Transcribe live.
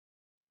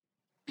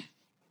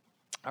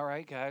All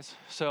right, guys.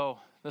 So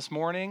this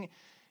morning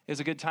is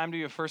a good time to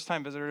be a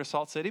first-time visitor to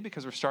Salt City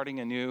because we're starting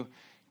a new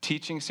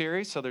teaching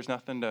series, so there's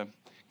nothing to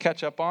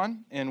catch up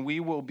on. And we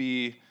will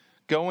be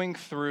going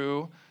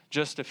through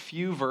just a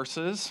few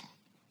verses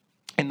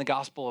in the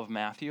Gospel of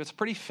Matthew. It's a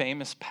pretty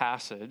famous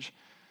passage,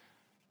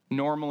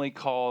 normally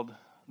called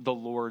the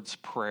Lord's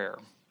Prayer.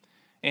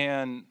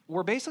 And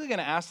we're basically going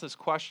to ask this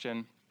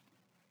question,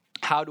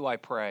 how do I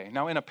pray?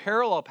 Now, in a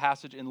parallel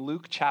passage in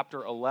Luke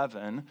chapter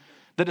 11,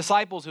 the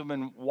disciples who've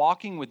been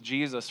walking with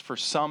Jesus for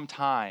some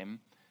time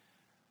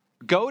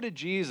go to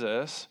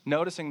Jesus,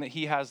 noticing that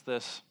he has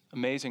this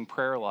amazing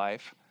prayer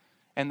life,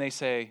 and they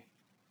say,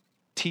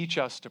 teach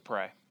us to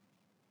pray.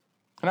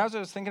 And as I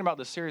was thinking about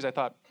this series, I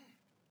thought,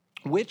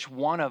 which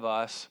one of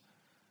us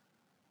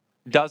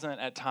doesn't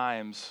at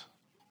times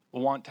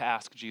want to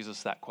ask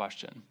Jesus that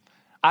question?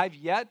 I've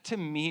yet to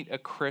meet a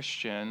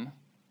Christian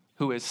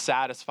who is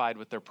satisfied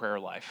with their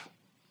prayer life.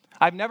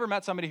 I've never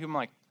met somebody who I'm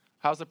like,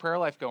 how's the prayer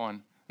life going?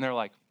 And they're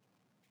like,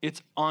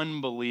 it's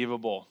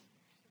unbelievable.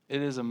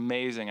 It is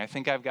amazing. I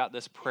think I've got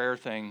this prayer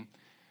thing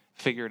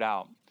figured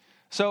out.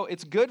 So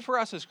it's good for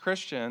us as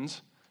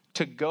Christians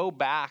to go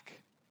back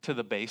to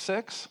the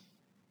basics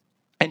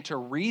and to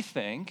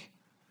rethink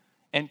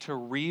and to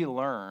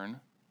relearn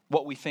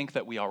what we think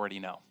that we already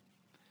know.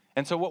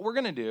 And so what we're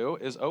going to do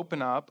is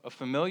open up a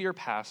familiar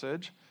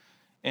passage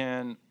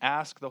and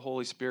ask the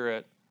Holy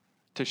Spirit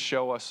to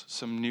show us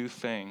some new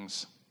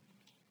things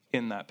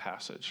in that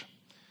passage.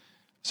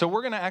 So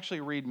we're going to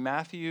actually read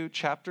Matthew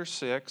chapter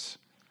 6,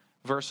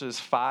 verses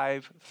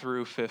 5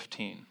 through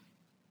 15.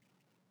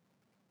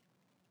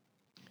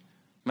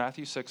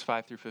 Matthew 6,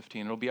 5 through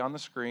 15. It'll be on the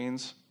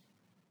screens.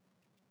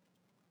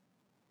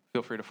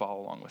 Feel free to follow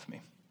along with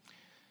me.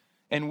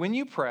 And when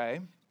you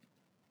pray,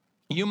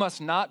 you must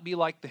not be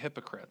like the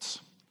hypocrites,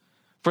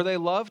 for they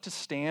love to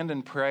stand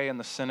and pray in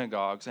the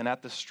synagogues and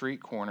at the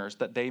street corners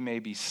that they may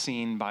be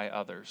seen by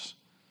others.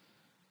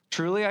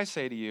 Truly I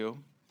say to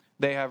you,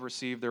 they have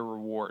received their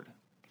reward.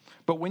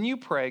 But when you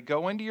pray,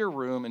 go into your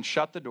room and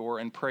shut the door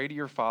and pray to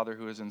your Father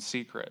who is in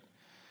secret.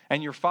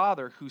 And your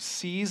Father who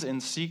sees in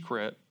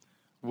secret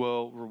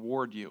will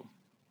reward you.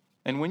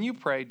 And when you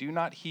pray, do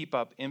not heap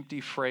up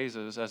empty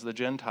phrases as the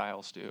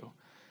Gentiles do,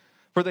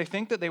 for they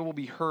think that they will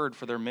be heard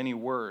for their many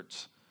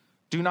words.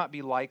 Do not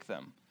be like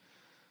them,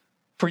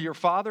 for your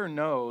Father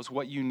knows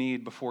what you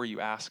need before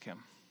you ask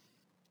him.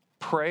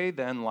 Pray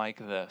then like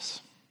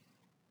this: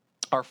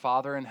 Our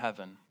Father in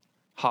heaven,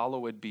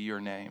 hallowed be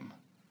your name.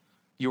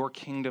 Your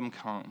kingdom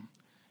come,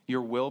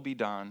 your will be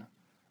done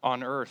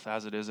on earth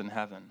as it is in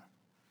heaven.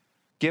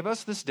 Give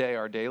us this day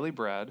our daily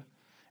bread,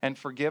 and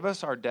forgive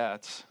us our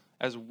debts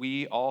as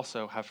we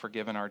also have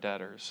forgiven our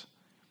debtors.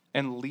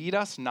 And lead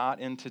us not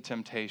into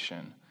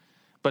temptation,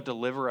 but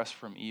deliver us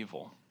from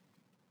evil.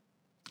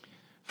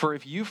 For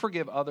if you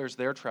forgive others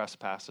their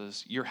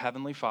trespasses, your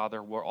heavenly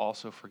Father will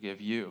also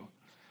forgive you.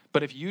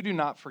 But if you do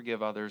not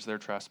forgive others their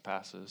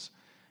trespasses,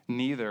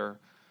 neither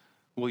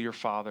will your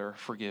Father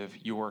forgive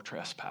your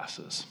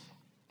trespasses.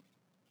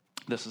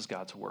 This is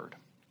God's word.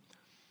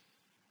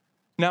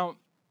 Now,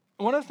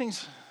 one of the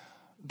things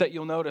that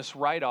you'll notice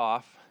right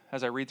off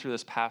as I read through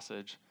this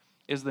passage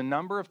is the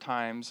number of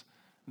times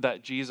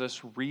that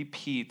Jesus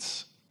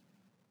repeats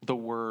the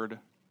word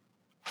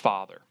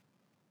Father.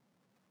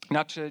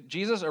 Now, to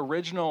Jesus'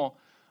 original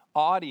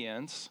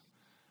audience,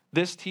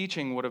 this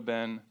teaching would have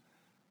been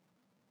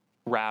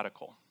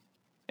radical.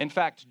 In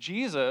fact,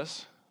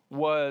 Jesus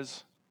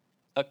was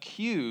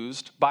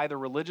accused by the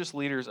religious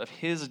leaders of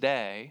his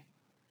day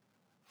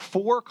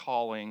for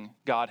calling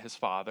God his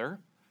Father,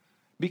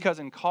 because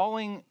in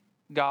calling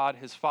God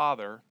his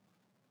Father,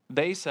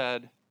 they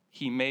said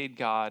he made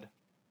God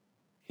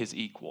his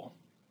equal.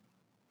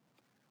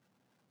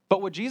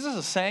 But what Jesus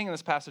is saying in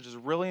this passage is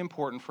really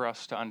important for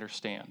us to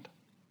understand.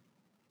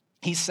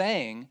 He's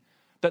saying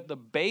that the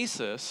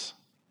basis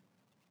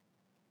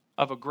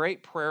of a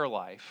great prayer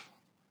life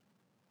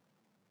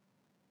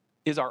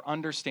is our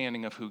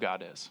understanding of who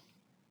God is.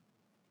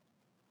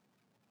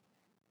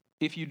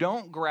 If you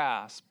don't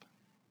grasp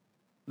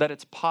that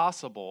it's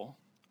possible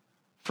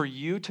for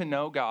you to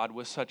know God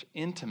with such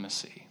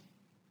intimacy,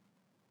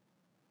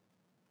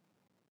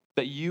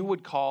 that you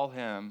would call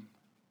him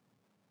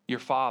your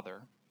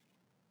Father,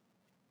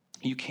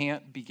 you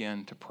can't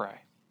begin to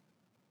pray.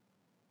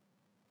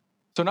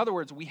 So in other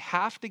words, we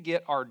have to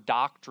get our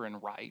doctrine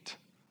right.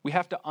 We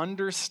have to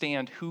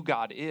understand who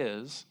God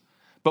is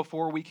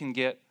before we can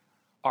get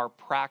our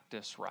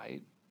practice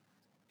right.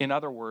 In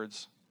other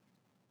words,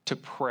 to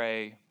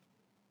pray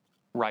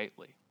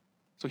rightly.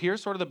 So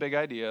here's sort of the big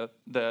idea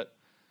that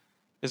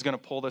is going to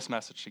pull this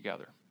message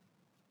together.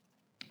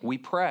 We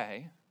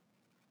pray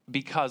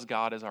because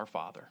God is our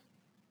Father.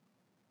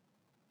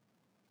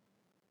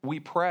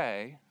 We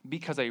pray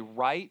because a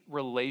right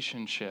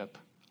relationship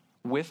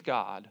with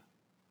God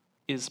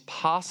is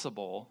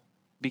possible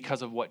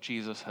because of what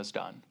Jesus has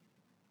done.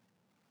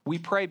 We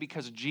pray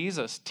because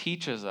Jesus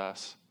teaches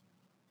us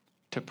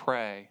to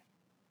pray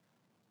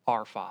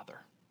our Father.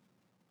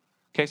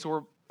 Okay, so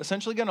we're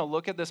essentially going to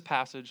look at this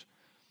passage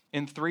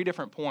in three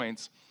different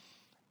points.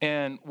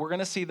 And we're going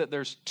to see that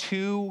there's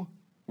two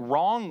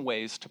wrong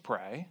ways to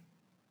pray,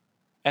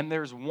 and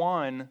there's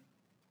one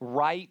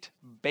right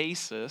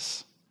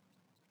basis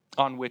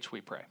on which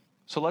we pray.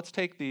 So let's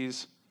take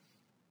these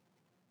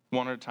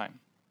one at a time.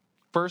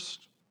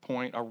 First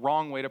point, a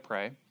wrong way to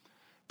pray,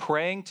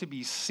 praying to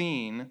be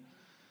seen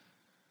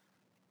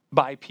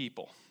by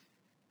people.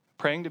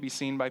 Praying to be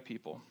seen by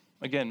people.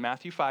 Again,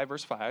 Matthew 5,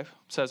 verse 5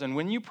 says, "And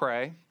when you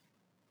pray,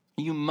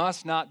 you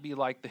must not be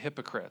like the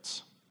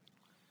hypocrites,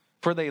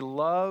 for they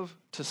love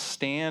to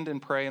stand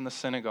and pray in the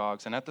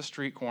synagogues and at the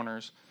street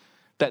corners,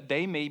 that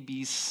they may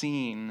be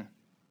seen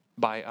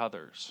by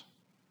others.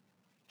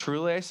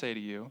 Truly I say to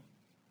you,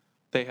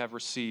 they have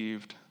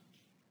received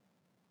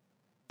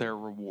their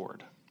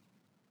reward."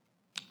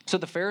 So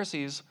the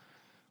Pharisees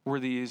were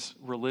these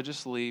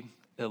religiously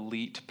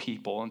elite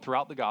people, and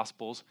throughout the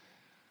Gospels,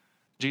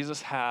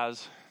 Jesus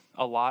has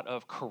a lot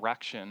of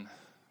correction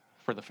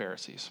for the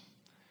Pharisees.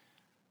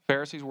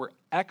 Pharisees were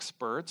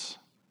experts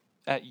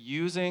at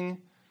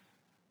using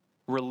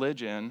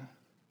religion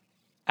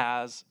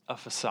as a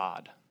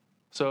facade.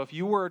 So if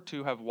you were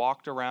to have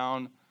walked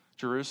around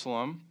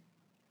Jerusalem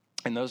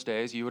in those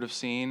days, you would have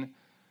seen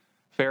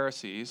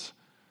Pharisees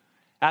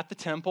at the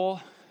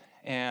temple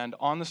and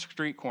on the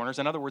street corners,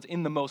 in other words,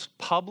 in the most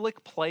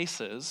public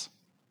places,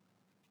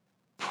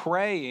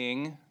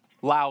 praying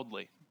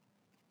loudly.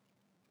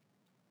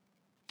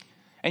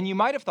 And you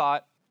might have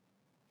thought,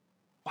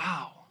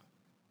 wow,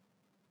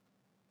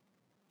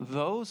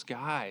 those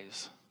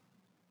guys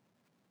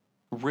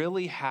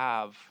really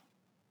have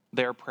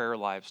their prayer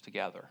lives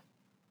together.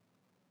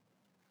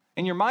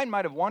 And your mind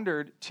might have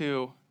wondered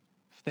too,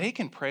 if they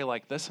can pray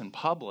like this in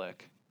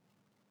public,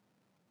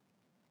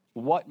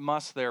 what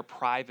must their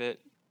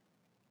private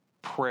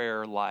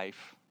prayer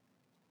life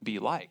be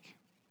like?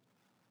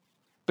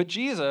 But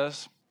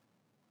Jesus,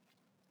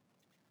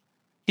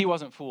 he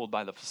wasn't fooled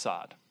by the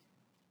facade.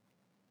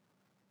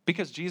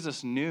 Because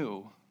Jesus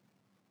knew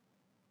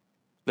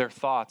their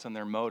thoughts and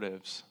their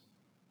motives.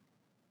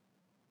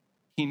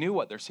 He knew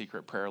what their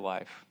secret prayer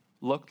life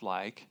looked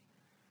like,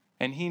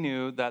 and he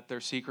knew that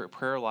their secret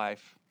prayer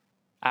life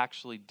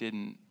actually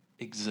didn't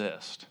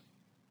exist.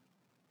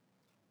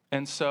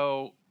 And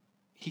so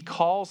he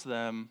calls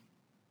them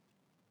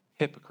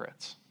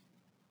hypocrites.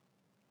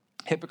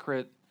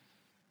 Hypocrite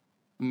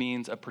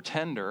means a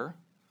pretender,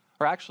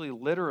 or actually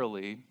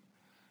literally,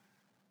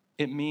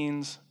 it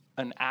means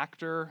an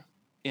actor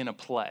in a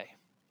play.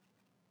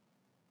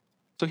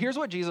 So here's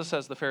what Jesus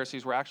says the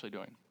Pharisees were actually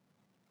doing.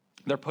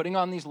 They're putting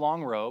on these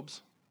long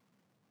robes.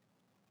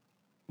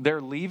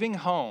 They're leaving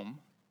home.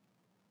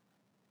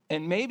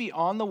 And maybe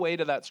on the way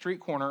to that street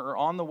corner or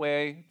on the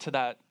way to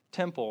that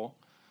temple,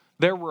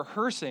 they're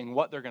rehearsing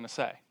what they're going to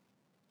say.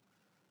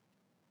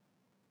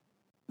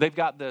 They've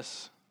got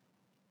this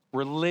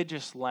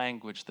religious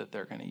language that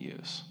they're going to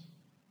use.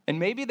 And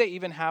maybe they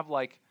even have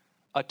like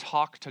a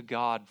talk to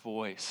God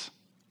voice.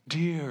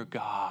 Dear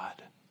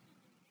God.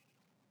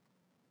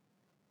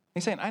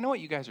 He's saying, I know what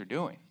you guys are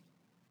doing.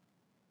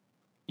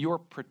 You're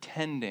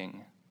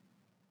pretending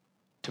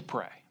to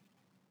pray.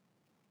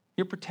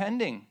 You're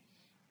pretending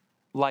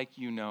like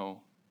you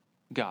know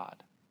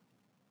God.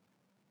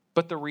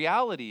 But the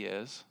reality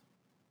is,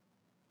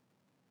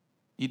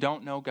 you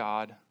don't know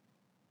God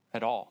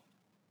at all.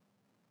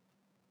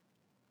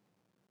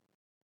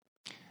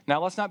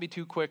 Now, let's not be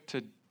too quick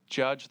to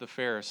judge the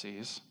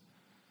Pharisees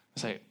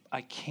and say,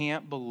 I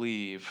can't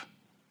believe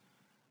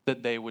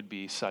that they would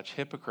be such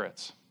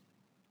hypocrites.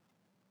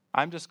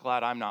 I'm just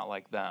glad I'm not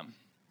like them.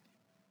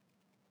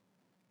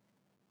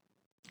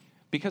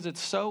 Because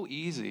it's so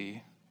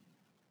easy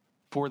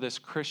for this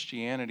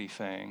Christianity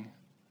thing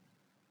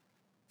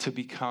to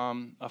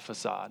become a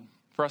facade.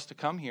 For us to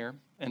come here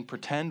and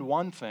pretend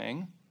one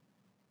thing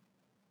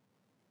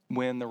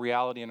when the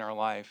reality in our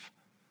life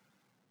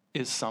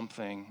is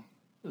something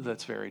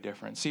that's very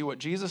different. See, what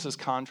Jesus is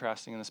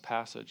contrasting in this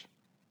passage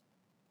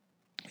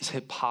is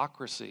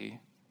hypocrisy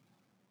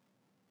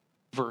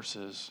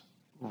versus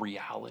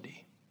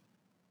reality.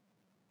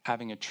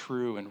 Having a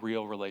true and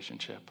real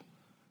relationship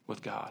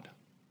with God.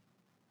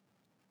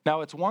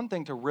 Now, it's one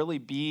thing to really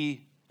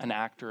be an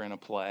actor in a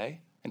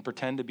play and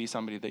pretend to be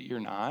somebody that you're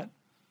not.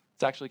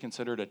 It's actually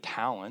considered a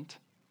talent.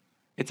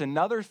 It's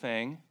another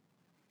thing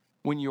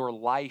when your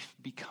life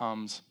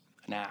becomes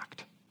an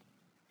act.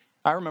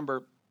 I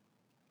remember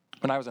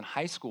when I was in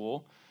high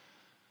school,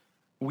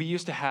 we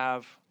used to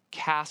have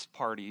cast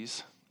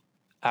parties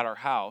at our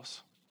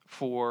house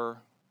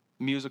for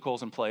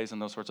musicals and plays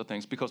and those sorts of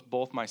things because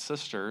both my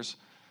sisters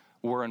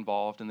were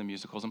involved in the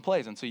musicals and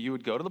plays. And so you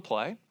would go to the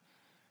play,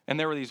 and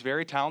there were these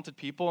very talented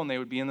people, and they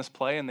would be in this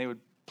play, and they would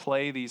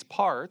play these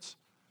parts,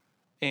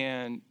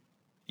 and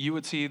you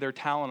would see their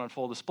talent on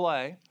full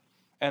display.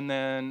 And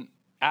then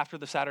after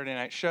the Saturday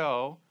night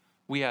show,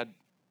 we had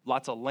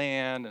lots of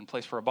land and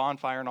place for a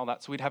bonfire and all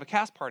that, so we'd have a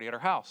cast party at our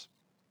house.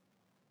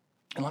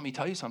 And let me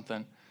tell you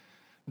something.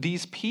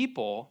 These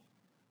people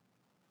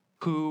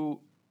who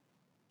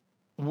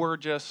were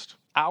just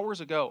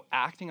hours ago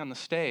acting on the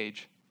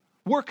stage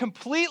were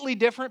completely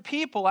different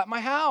people at my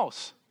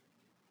house.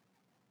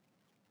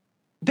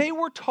 They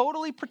were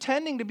totally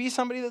pretending to be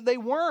somebody that they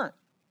weren't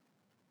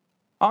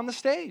on the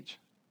stage,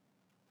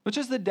 which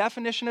is the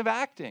definition of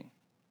acting,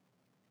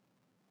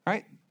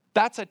 right?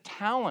 That's a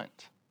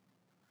talent.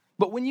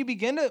 But when you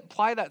begin to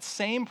apply that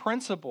same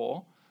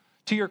principle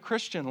to your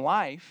Christian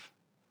life,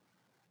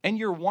 and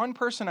you're one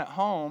person at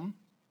home,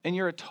 and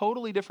you're a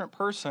totally different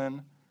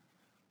person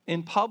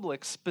in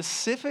public,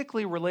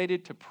 specifically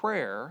related to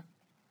prayer,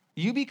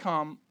 you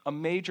become a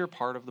major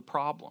part of the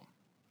problem.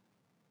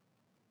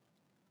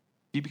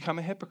 You become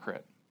a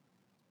hypocrite.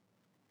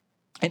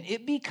 And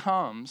it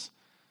becomes,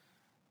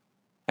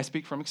 I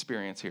speak from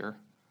experience here,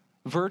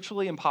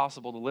 virtually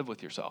impossible to live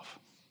with yourself.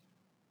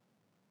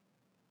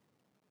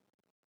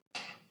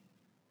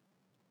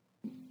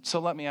 So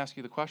let me ask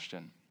you the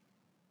question.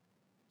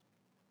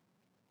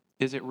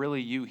 Is it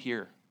really you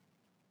here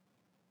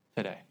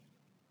today?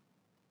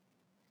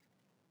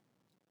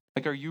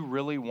 Like, are you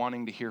really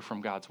wanting to hear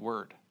from God's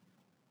word?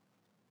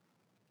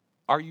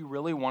 Are you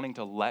really wanting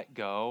to let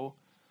go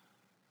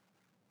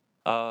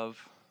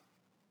of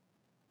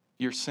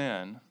your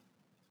sin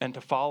and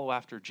to follow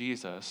after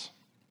Jesus?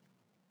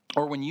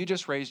 Or when you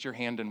just raised your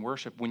hand in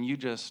worship, when you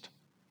just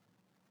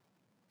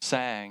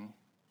sang,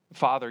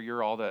 Father,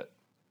 you're all that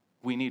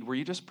we need, were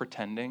you just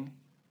pretending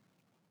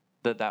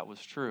that that was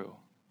true?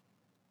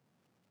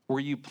 Were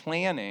you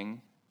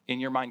planning in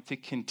your mind to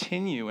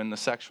continue in the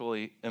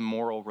sexually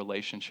immoral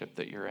relationship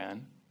that you're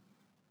in?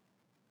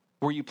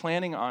 Were you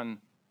planning on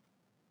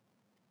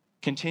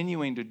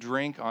continuing to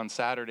drink on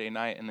Saturday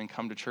night and then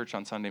come to church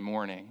on Sunday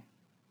morning?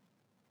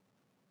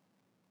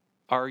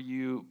 Are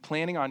you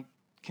planning on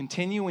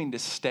continuing to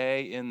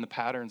stay in the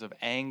patterns of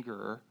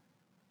anger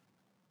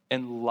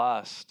and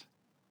lust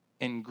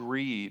and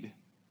greed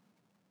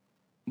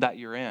that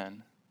you're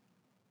in?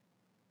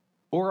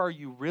 Or are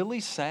you really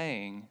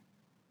saying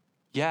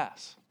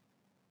yes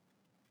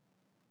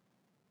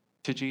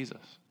to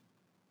Jesus?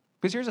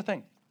 Because here's the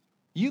thing.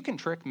 You can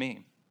trick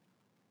me.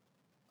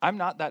 I'm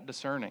not that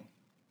discerning.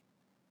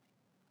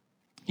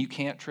 You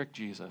can't trick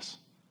Jesus.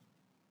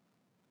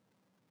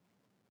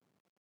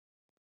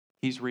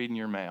 He's reading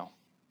your mail.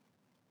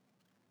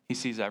 He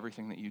sees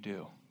everything that you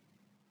do.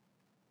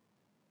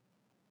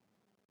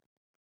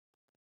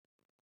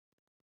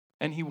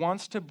 And he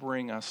wants to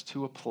bring us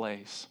to a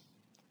place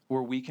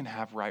where we can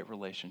have right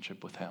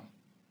relationship with him.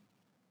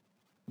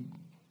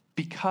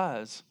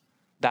 Because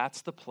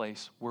that's the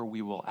place where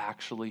we will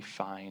actually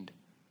find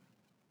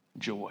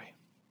joy.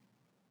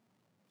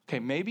 Okay,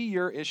 maybe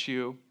your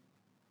issue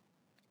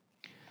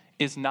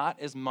is not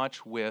as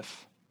much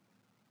with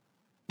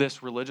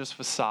this religious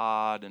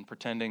facade and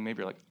pretending. Maybe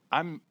you're like,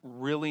 I'm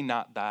really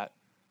not that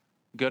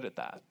good at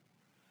that.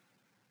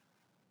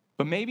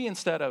 But maybe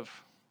instead of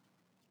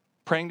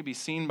praying to be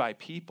seen by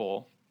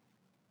people,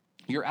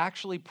 you're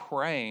actually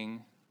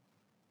praying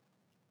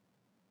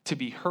to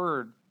be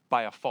heard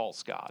by a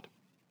false God.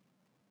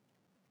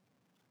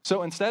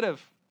 So instead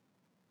of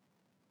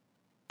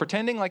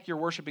pretending like you're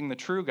worshiping the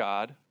true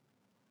God,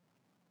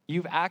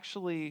 you've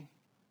actually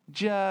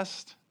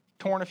just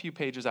torn a few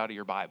pages out of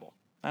your Bible.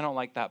 I don't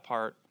like that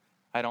part.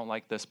 I don't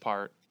like this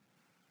part.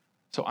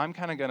 So I'm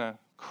kind of going to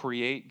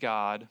create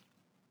God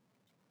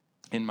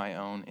in my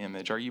own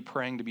image. Are you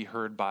praying to be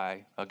heard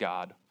by a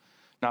God,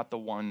 not the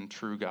one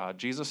true God?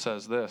 Jesus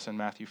says this in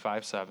Matthew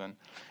 5:7.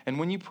 And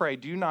when you pray,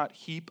 do not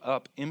heap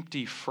up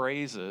empty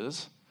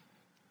phrases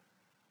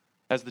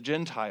as the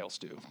Gentiles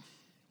do,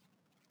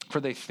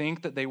 for they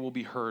think that they will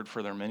be heard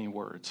for their many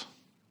words.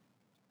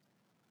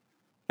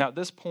 Now, at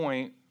this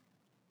point,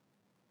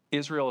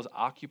 Israel is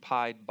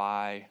occupied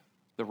by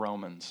the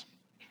Romans.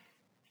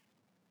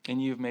 And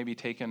you've maybe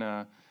taken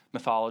a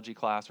mythology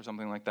class or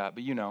something like that,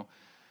 but you know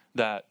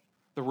that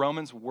the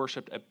Romans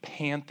worshipped a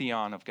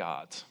pantheon of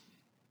gods.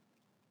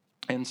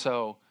 And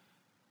so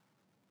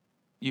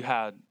you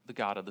had the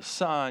god of the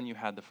sun, you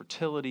had the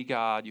fertility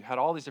god, you had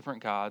all these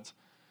different gods.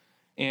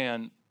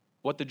 And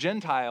what the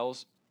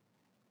Gentiles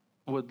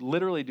would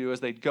literally do is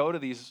they'd go to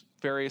these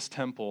various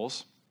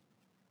temples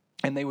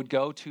and they would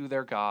go to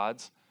their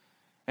gods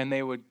and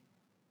they would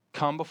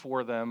come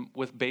before them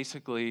with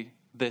basically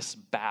this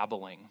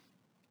babbling.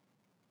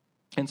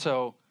 And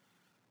so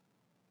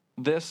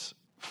this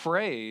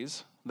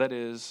phrase that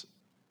is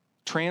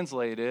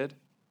translated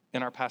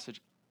in our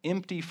passage,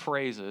 empty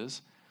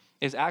phrases,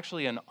 is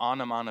actually an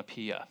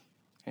onomatopoeia.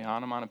 Okay,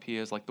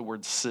 onomatopoeia is like the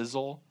word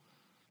sizzle.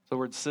 The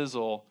word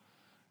sizzle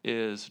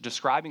is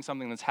describing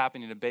something that's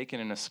happening to bacon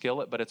in a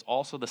skillet, but it's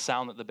also the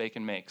sound that the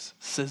bacon makes.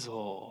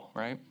 Sizzle,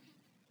 right?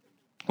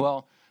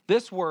 Well,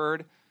 this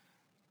word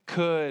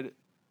could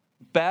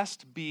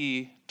best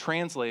be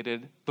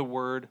translated the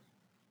word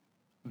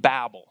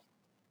babble.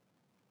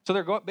 So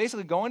they're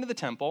basically going to the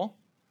temple,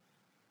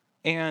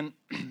 and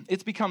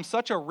it's become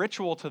such a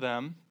ritual to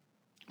them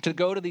to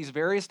go to these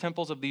various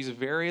temples of these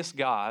various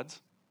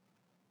gods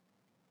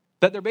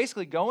that they're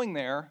basically going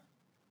there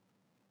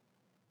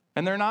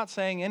and they're not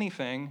saying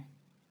anything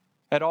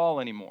at all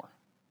anymore.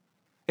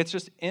 It's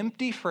just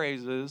empty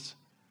phrases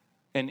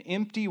and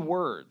empty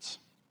words.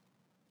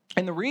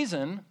 And the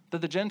reason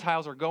that the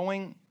Gentiles are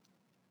going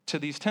to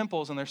these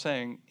temples and they're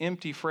saying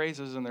empty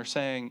phrases and they're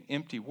saying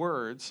empty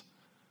words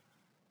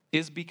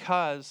is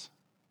because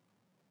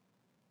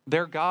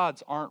their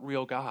gods aren't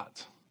real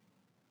gods.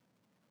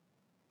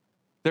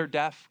 They're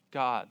deaf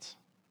gods.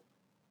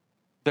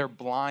 They're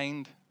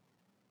blind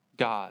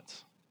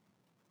gods.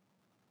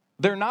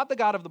 They're not the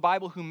God of the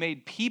Bible who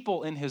made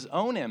people in his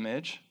own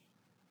image.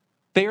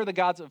 They are the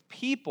gods of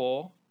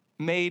people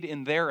made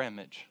in their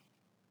image.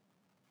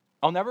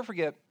 I'll never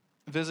forget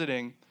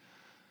visiting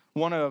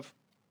one of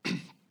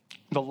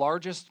the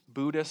largest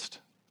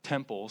Buddhist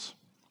temples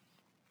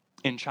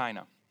in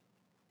China.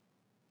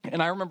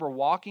 And I remember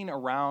walking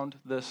around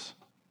this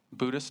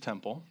Buddhist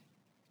temple,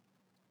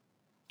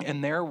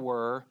 and there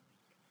were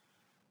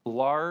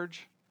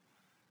large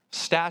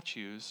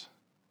statues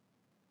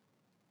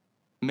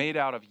made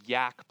out of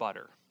yak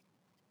butter.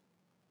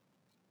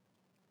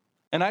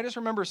 And I just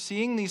remember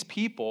seeing these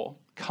people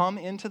come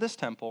into this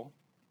temple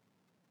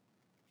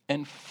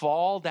and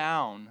fall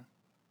down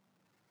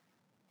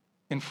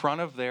in front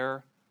of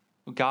their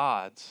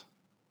gods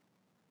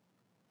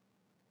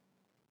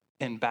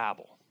and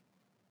babble.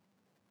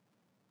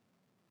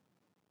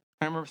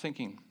 I remember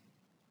thinking,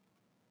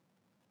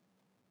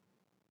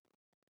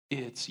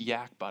 it's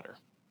yak butter.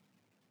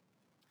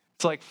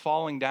 It's like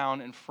falling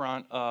down in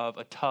front of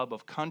a tub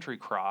of country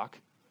crock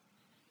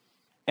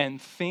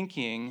and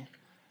thinking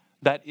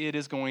that it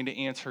is going to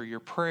answer your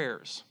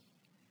prayers.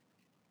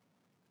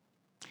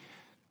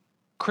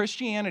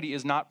 Christianity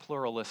is not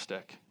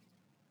pluralistic.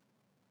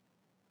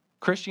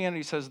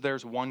 Christianity says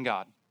there's one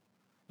God,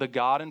 the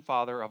God and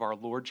Father of our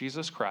Lord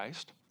Jesus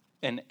Christ,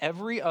 and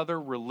every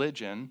other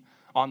religion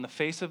on the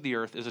face of the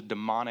earth is a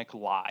demonic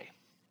lie.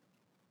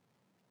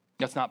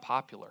 That's not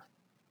popular.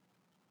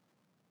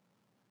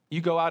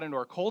 You go out into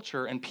our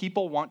culture and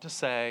people want to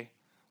say,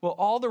 well,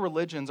 all the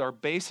religions are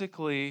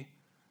basically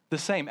the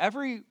same.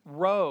 Every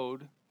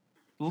road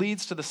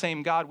leads to the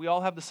same God. We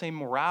all have the same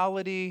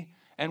morality,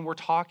 and we're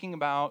talking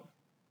about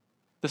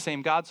the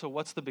same God. So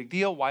what's the big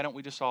deal? Why don't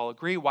we just all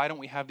agree? Why don't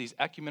we have these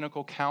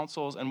ecumenical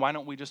councils? And why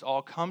don't we just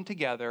all come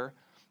together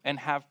and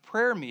have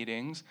prayer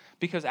meetings?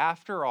 Because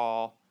after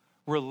all,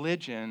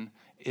 religion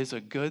is a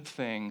good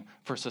thing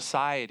for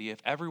society if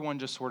everyone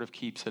just sort of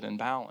keeps it in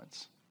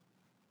balance.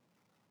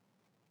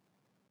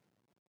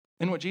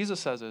 And what Jesus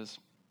says is,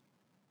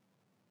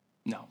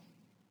 no.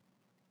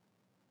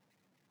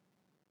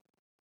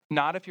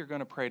 Not if you're going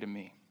to pray to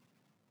me.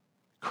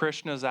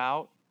 Krishna's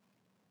out.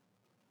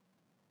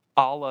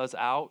 Allah's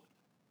out.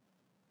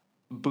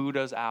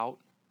 Buddha's out.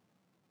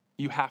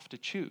 You have to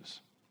choose.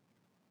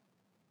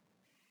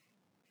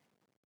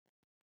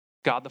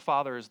 God the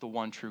Father is the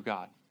one true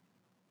God.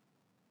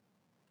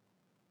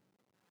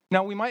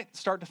 Now we might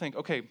start to think,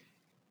 okay,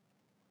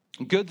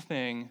 good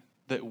thing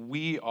that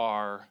we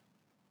are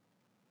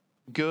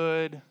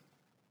good,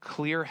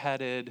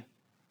 clear-headed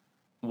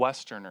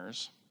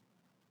Westerners,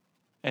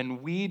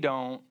 and we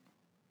don't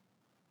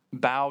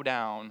bow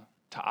down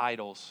to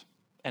idols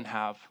and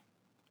have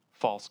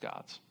false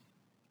gods.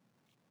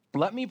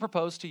 Let me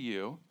propose to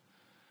you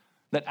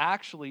that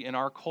actually in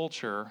our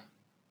culture,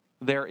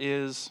 there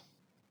is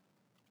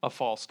a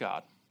false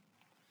god.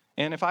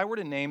 And if I were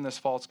to name this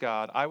false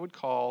god, I would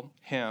call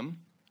him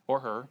or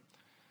her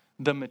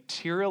the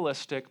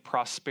materialistic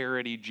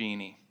prosperity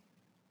genie.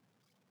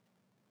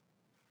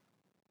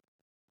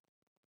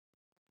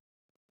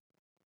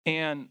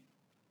 And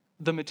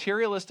the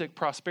materialistic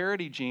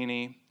prosperity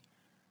genie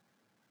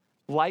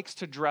likes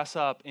to dress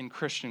up in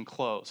Christian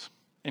clothes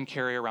and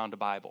carry around a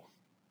Bible.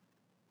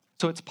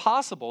 So it's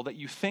possible that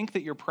you think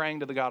that you're praying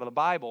to the God of the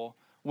Bible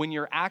when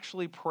you're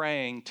actually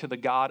praying to the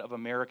God of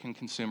American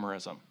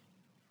consumerism.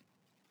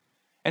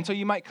 And so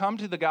you might come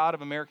to the God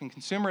of American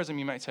consumerism,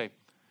 you might say,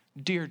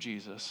 "Dear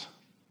Jesus,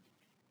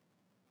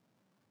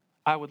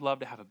 I would love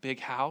to have a big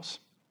house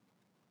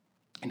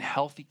and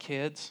healthy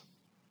kids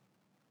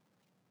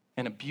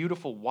and a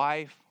beautiful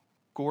wife,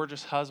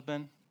 gorgeous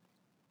husband.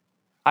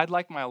 I'd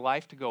like my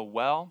life to go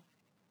well.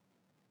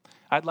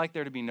 I'd like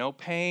there to be no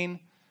pain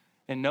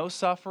and no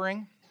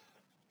suffering.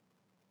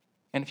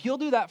 And if you'll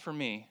do that for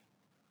me,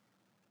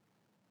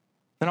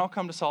 then I'll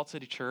come to Salt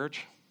City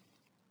Church.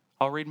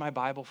 I'll read my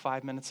Bible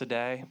 5 minutes a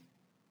day,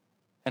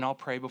 and I'll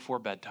pray before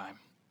bedtime."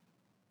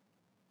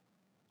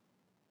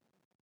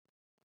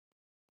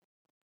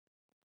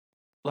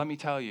 Let me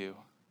tell you,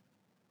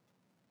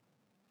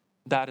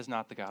 that is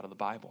not the God of the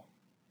Bible.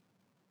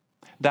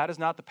 That is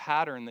not the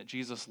pattern that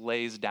Jesus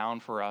lays down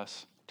for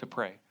us to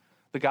pray.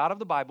 The God of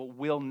the Bible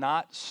will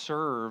not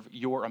serve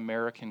your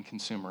American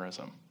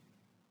consumerism.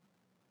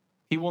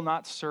 He will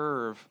not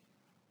serve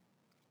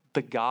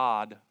the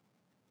God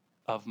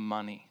of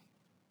money.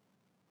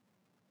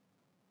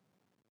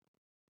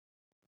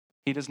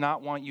 He does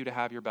not want you to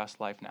have your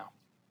best life now.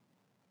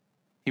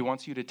 He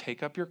wants you to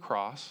take up your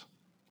cross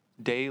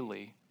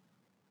daily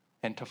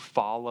and to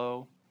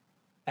follow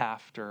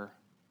after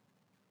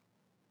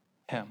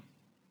him.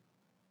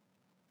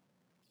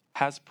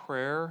 Has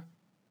prayer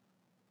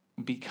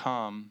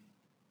become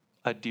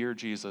a dear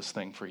Jesus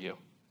thing for you?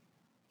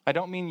 I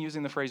don't mean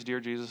using the phrase dear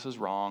Jesus is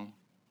wrong.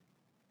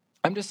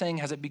 I'm just saying,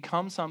 has it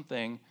become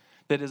something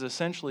that is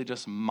essentially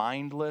just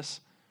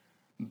mindless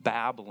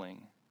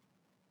babbling,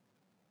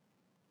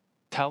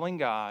 telling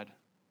God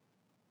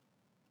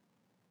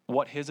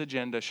what his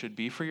agenda should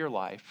be for your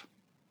life,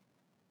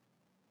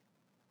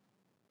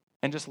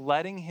 and just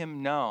letting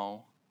him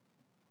know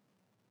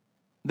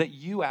that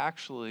you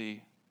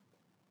actually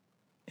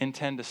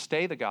intend to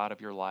stay the God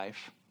of your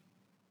life,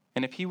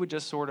 and if he would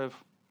just sort of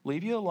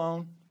leave you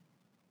alone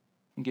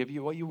and give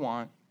you what you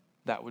want,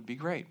 that would be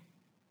great.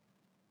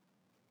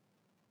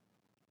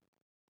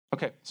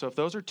 Okay, so if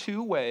those are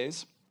two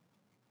ways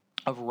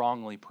of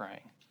wrongly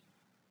praying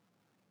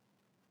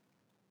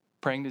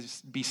to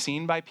be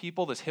seen by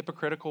people, this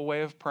hypocritical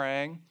way of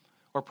praying,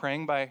 or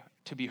praying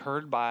to be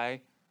heard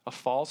by a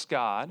false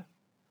God,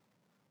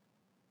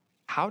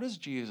 how does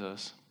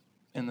Jesus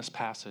in this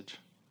passage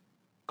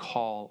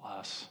call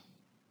us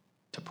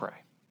to pray?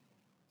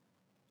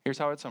 Here's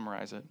how I'd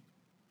summarize it.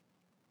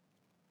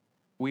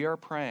 We are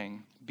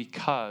praying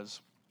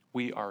because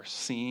we are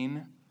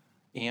seen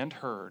and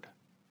heard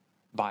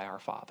by our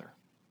Father.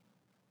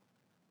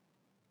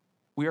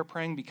 We are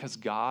praying because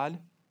God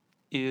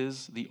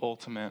is the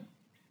ultimate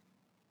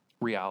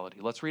reality.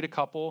 Let's read a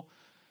couple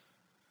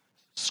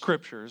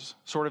scriptures,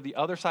 sort of the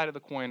other side of the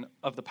coin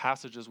of the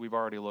passages we've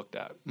already looked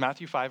at.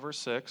 Matthew 5, verse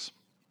 6,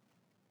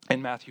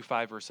 and Matthew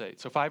 5, verse 8.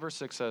 So 5, verse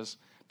 6 says,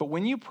 "But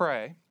when you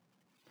pray,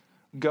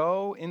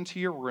 go into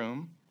your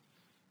room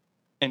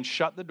and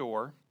shut the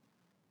door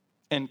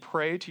and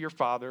pray to your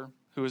Father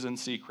who is in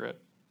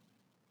secret.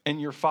 And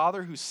your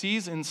Father who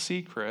sees in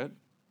secret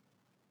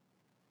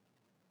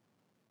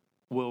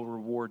will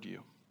reward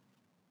you."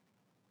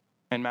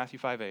 And Matthew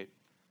 5:8,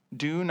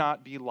 "Do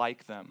not be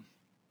like them,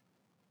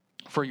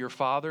 for your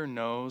Father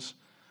knows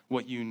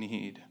what you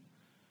need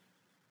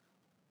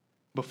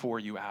before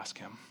you ask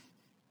him."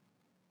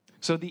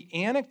 So the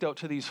antidote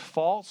to these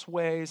false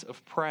ways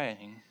of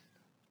praying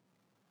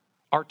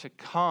are to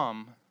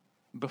come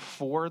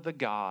before the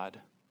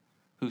God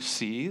who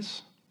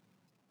sees,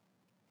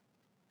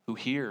 who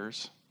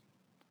hears,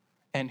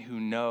 and who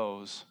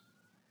knows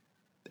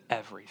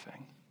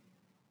everything.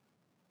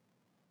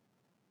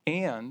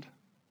 And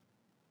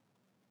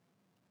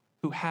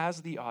who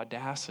has the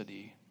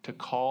audacity to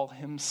call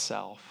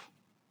himself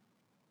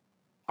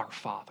our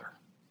Father.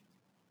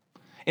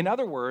 In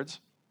other words,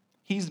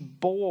 he's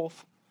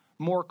both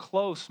more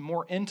close,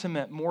 more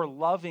intimate, more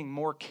loving,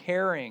 more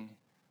caring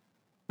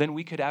than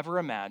we could ever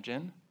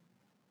imagine,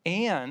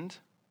 and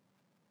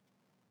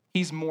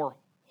he's more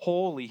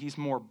holy, he's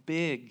more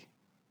big,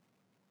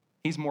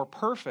 he's more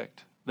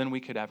perfect than we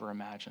could ever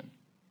imagine.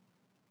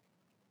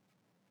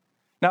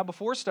 Now,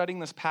 before studying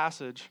this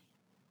passage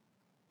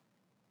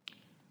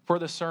for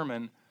this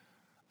sermon,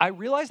 I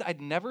realized I'd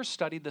never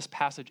studied this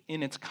passage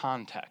in its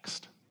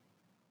context.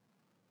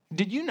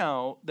 Did you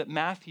know that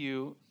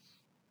Matthew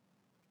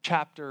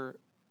chapter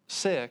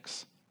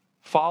 6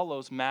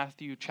 follows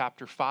Matthew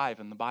chapter 5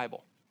 in the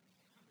Bible?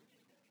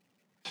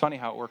 It's funny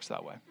how it works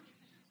that way.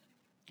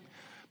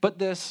 But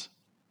this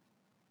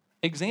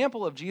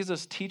example of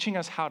Jesus teaching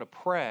us how to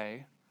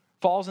pray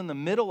falls in the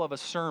middle of a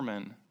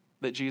sermon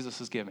that Jesus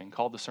is giving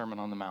called the Sermon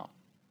on the Mount.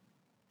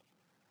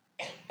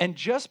 And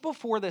just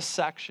before this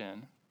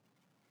section,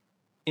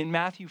 in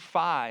Matthew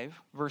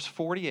 5, verse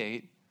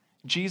 48,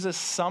 Jesus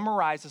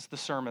summarizes the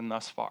sermon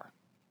thus far.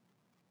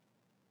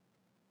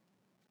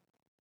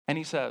 And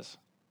he says,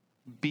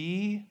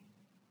 "Be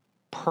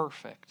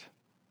perfect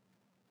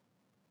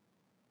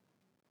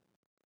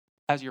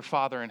as your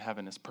Father in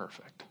heaven is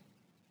perfect."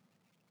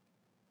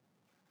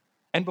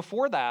 And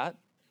before that,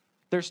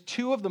 there's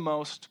two of the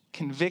most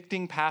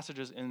convicting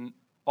passages in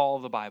all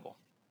of the Bible.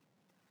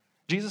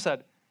 Jesus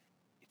said,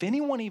 if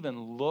anyone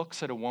even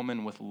looks at a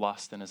woman with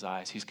lust in his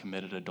eyes, he's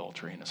committed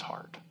adultery in his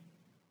heart.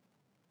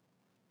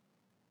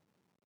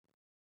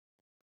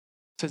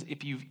 It says,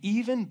 if you've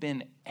even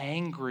been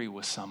angry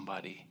with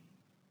somebody,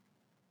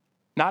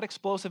 not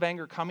explosive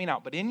anger coming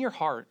out, but in your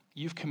heart,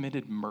 you've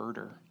committed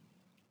murder.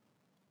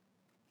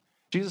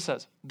 Jesus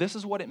says, this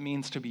is what it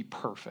means to be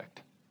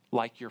perfect,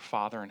 like your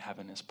Father in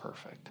heaven is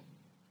perfect.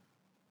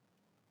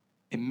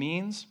 It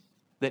means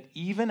that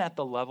even at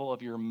the level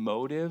of your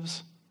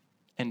motives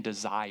and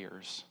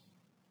desires,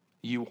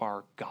 you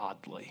are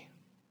godly.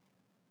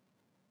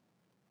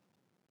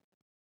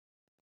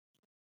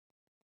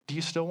 Do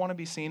you still want to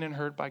be seen and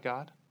heard by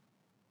God?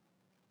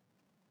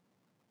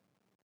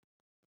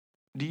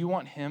 Do you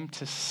want him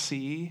to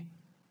see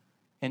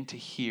and to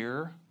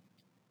hear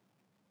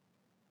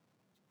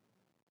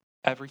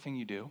everything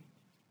you do?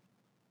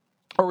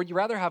 Or would you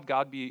rather have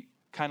God be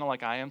kind of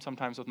like I am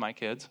sometimes with my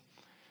kids?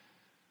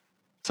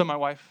 So my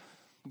wife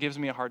gives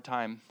me a hard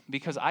time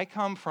because I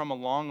come from a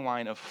long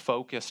line of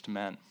focused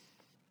men.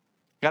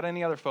 Got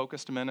any other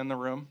focused men in the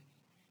room?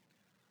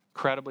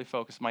 Incredibly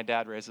focused. My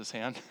dad raised his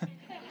hand.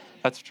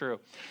 That's true.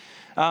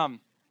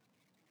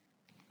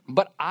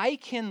 But I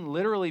can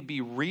literally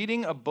be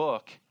reading a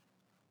book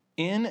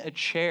in a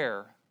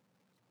chair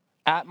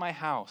at my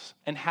house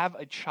and have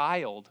a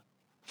child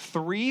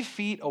 3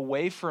 feet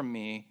away from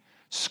me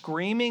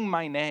screaming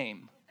my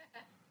name,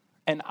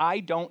 and I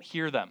don't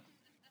hear them.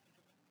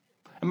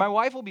 And my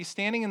wife will be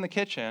standing in the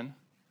kitchen,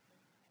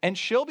 and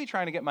she'll be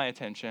trying to get my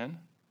attention.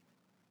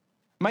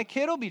 My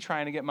kid will be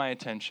trying to get my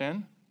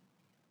attention,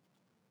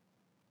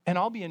 and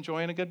I'll be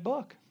enjoying a good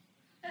book.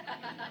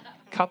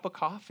 Cup of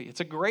coffee. It's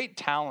a great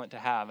talent to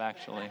have,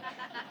 actually.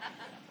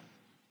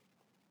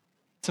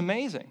 It's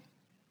amazing.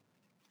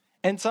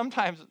 And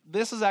sometimes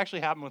this has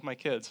actually happened with my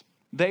kids.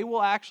 They've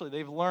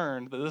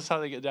learned that this is how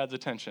they get dad's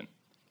attention.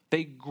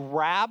 They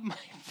grab my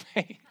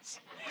face.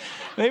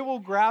 They will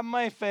grab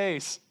my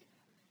face.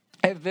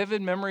 I have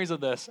vivid memories of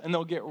this, and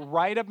they'll get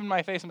right up in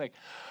my face and be like,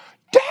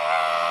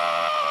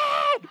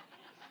 Dad!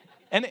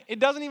 And it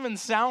doesn't even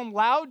sound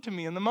loud to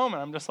me in the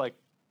moment. I'm just like,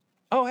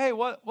 oh, hey,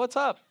 what's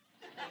up?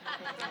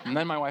 And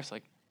then my wife's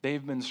like,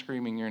 they've been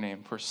screaming your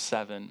name for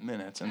 7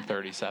 minutes and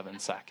 37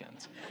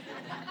 seconds.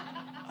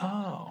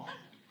 Oh,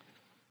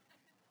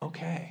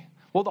 okay.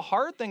 Well, the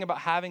hard thing about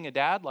having a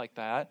dad like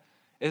that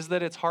is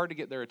that it's hard to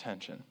get their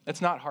attention.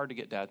 It's not hard to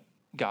get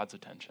God's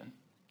attention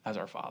as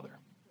our Father.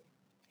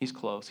 He's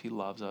close. He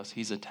loves us.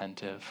 He's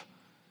attentive.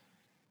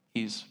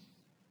 He's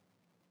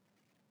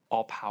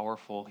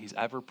all-powerful. He's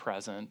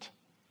ever-present.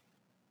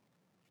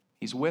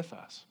 He's with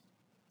us.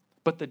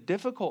 But the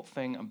difficult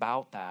thing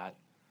about that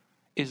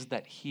is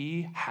that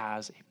he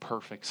has a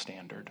perfect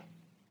standard.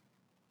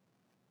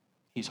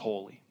 He's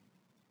holy.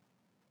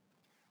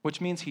 Which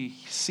means he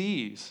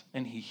sees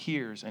and he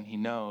hears and he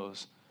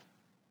knows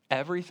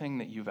everything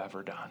that you've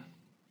ever done.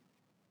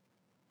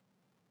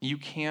 You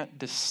can't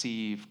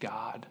deceive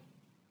God.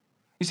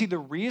 You see, the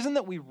reason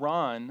that we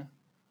run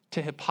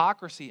to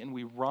hypocrisy and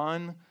we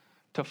run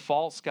to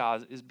false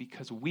gods is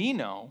because we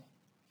know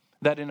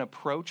that in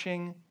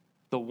approaching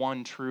the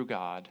one true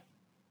God,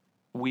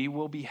 we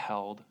will be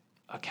held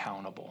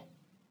accountable.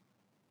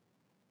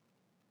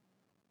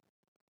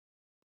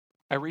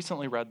 I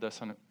recently read this,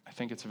 and I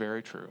think it's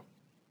very true,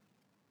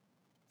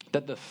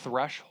 that the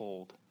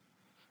threshold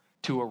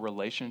to a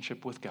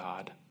relationship with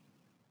God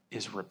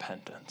is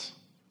repentance.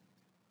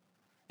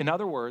 In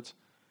other words,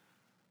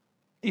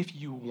 if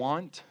you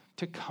want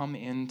to come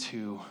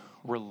into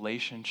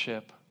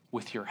relationship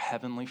with your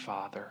Heavenly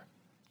Father,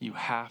 you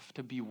have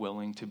to be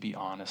willing to be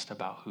honest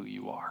about who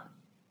you are.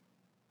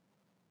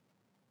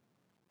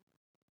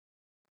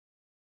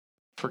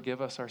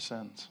 Forgive us our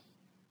sins.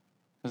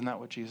 Isn't that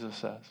what Jesus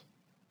says?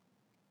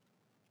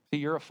 See,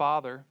 you're a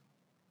father.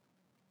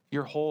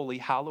 You're holy.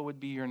 Hallowed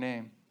be your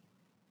name.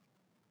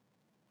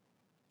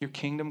 Your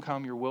kingdom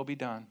come, your will be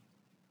done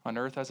on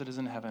earth as it is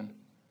in heaven.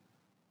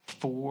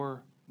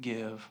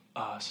 Forgive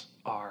us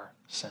our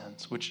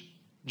sins. Which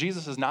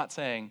Jesus is not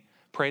saying,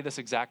 pray this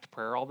exact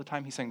prayer all the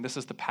time. He's saying this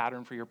is the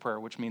pattern for your prayer,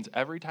 which means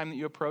every time that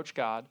you approach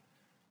God,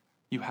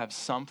 you have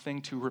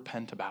something to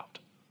repent about.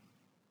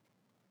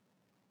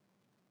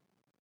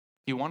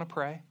 You want to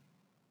pray?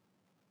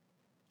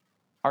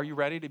 Are you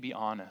ready to be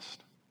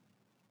honest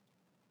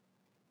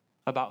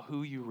about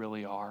who you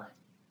really are?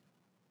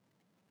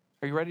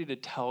 Are you ready to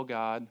tell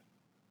God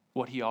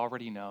what he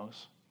already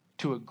knows?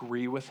 To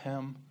agree with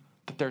him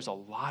that there's a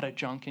lot of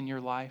junk in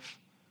your life?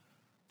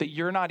 That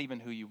you're not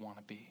even who you want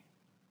to be?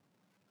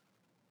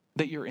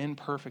 That you're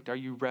imperfect? Are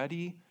you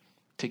ready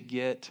to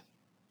get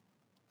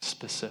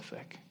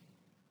specific?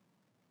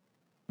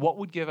 What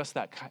would give us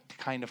that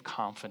kind of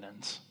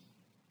confidence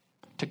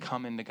to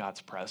come into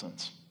God's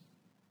presence?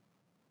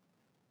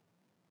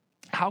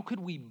 How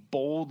could we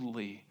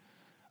boldly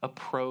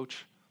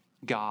approach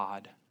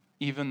God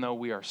even though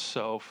we are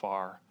so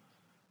far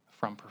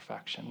from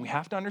perfection? We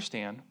have to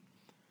understand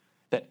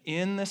that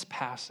in this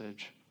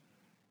passage,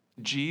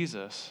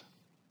 Jesus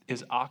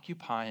is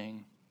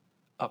occupying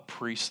a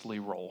priestly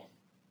role.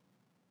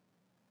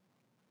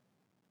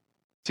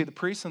 See, the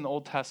priests in the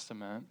Old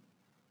Testament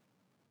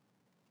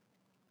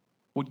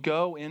would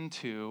go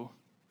into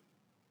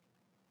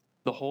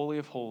the Holy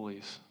of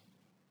Holies,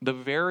 the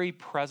very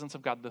presence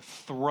of God, the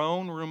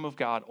throne room of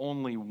God,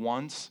 only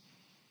once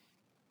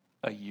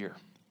a year.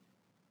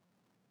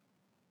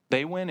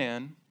 They went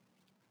in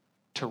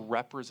to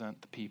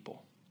represent the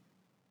people.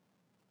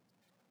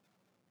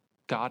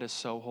 God is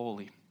so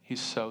holy. He's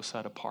so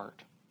set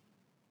apart.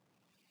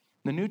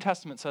 The New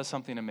Testament says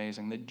something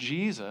amazing, that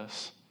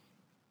Jesus,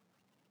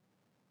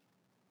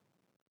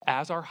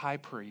 as our high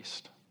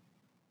priest,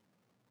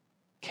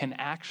 can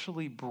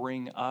actually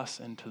bring us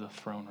into the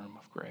throne room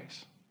of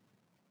grace.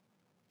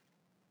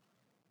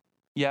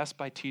 Yes,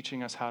 by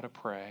teaching us how to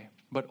pray,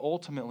 but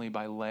ultimately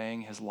by laying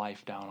his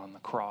life down on the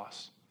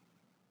cross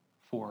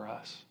for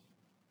us.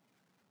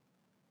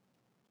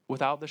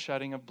 Without the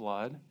shedding of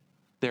blood,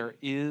 there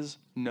is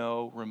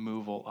no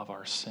removal of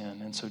our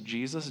sin. And so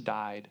Jesus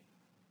died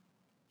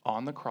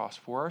on the cross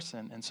for our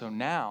sin. And so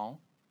now,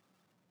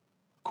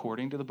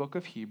 according to the book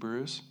of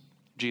Hebrews,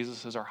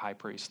 Jesus is our high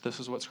priest.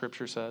 This is what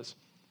Scripture says.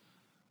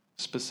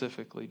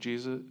 Specifically,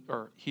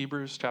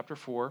 Hebrews chapter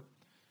 4,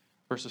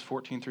 verses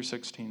 14 through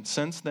 16.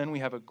 Since then we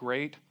have a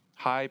great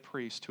high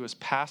priest who has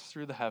passed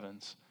through the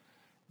heavens,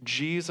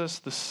 Jesus,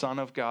 the Son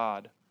of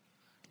God.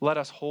 Let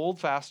us hold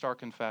fast our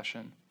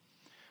confession.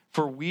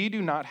 For we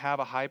do not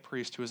have a high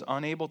priest who is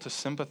unable to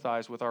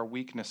sympathize with our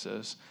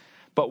weaknesses,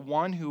 but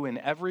one who in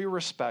every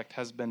respect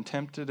has been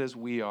tempted as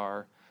we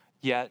are,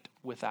 yet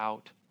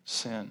without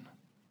sin.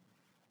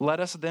 Let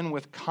us then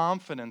with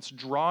confidence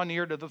draw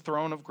near to the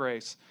throne of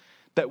grace,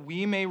 that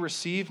we may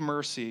receive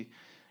mercy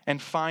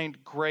and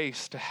find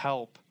grace to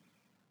help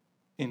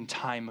in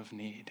time of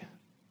need.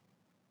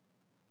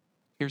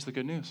 Here's the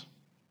good news.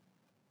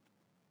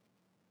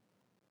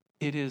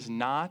 It is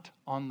not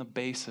on the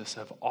basis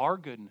of our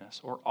goodness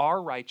or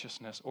our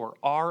righteousness or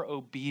our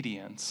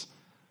obedience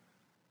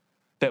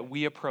that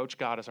we approach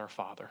God as our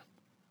Father.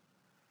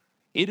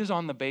 It is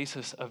on the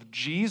basis of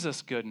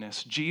Jesus'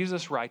 goodness,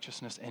 Jesus'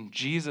 righteousness, and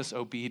Jesus'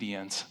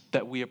 obedience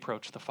that we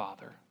approach the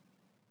Father.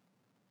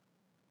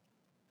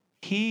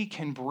 He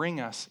can bring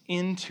us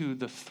into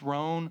the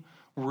throne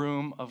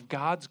room of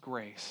God's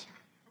grace.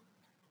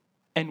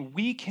 And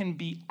we can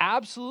be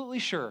absolutely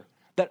sure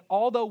that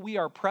although we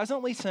are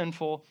presently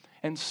sinful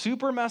and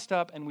super messed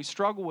up and we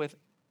struggle with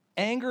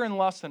anger and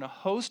lust and a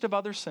host of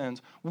other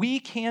sins, we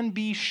can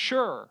be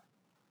sure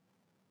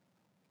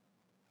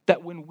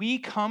that when we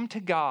come to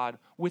God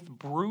with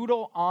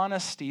brutal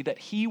honesty, that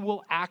He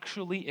will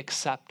actually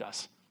accept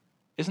us.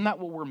 Isn't that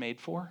what we're made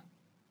for?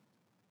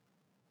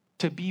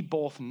 To be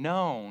both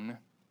known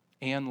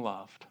and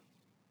loved.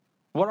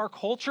 What our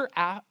culture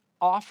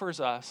offers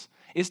us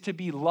is to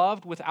be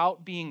loved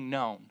without being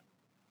known.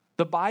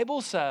 The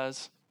Bible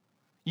says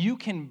you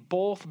can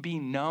both be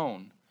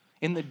known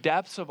in the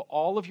depths of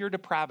all of your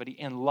depravity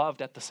and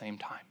loved at the same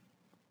time.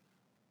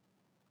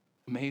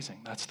 Amazing.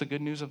 That's the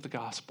good news of the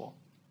gospel.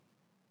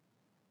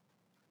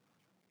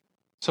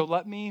 So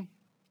let me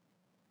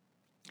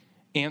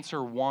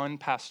answer one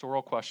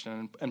pastoral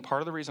question. And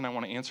part of the reason I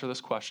want to answer this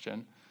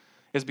question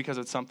is because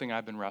it's something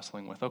I've been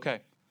wrestling with.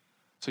 Okay,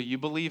 so you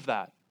believe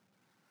that.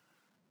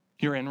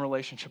 You're in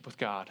relationship with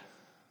God.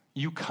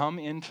 You come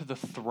into the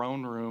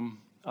throne room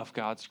of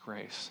God's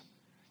grace.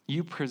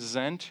 You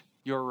present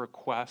your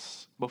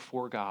requests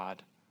before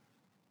God,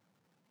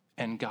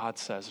 and God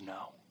says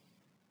no.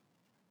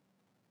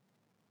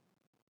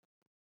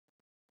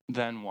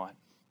 Then what?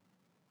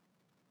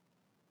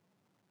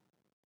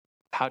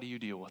 How do you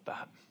deal with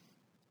that?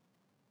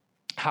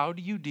 How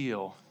do you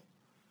deal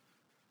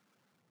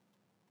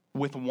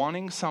with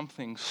wanting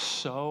something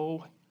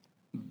so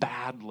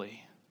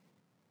badly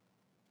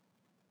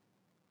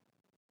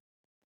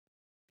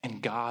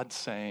and God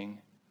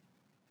saying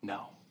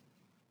no?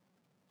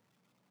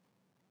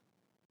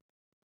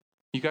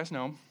 You guys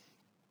know,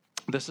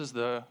 this is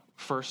the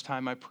first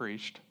time I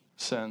preached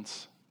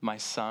since my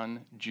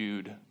son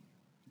Jude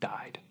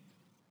died.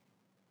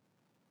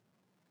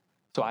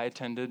 So I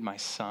attended my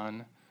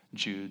son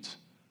Jude's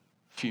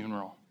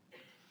funeral.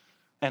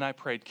 And I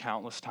prayed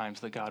countless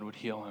times that God would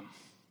heal him.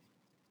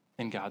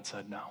 And God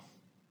said no.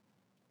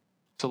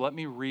 So let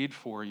me read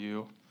for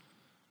you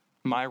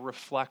my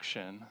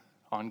reflection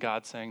on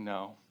God saying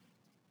no.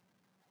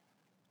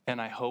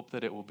 And I hope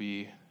that it will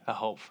be a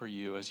help for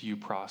you as you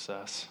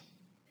process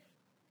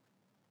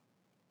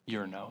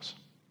your no's.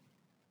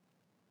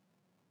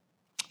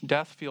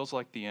 Death feels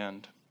like the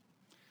end.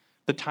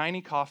 The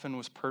tiny coffin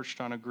was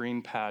perched on a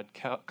green pad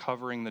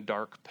covering the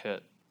dark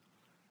pit.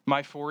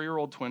 My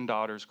 4-year-old twin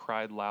daughters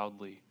cried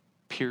loudly,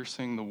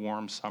 piercing the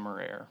warm summer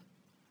air.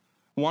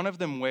 One of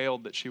them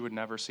wailed that she would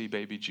never see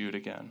baby Jude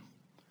again.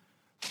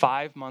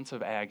 5 months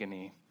of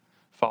agony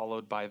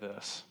followed by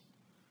this.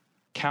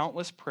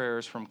 Countless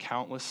prayers from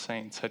countless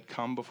saints had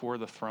come before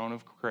the throne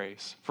of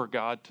grace for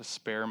God to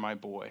spare my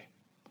boy.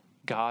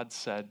 God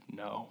said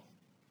no.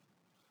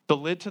 The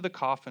lid to the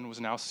coffin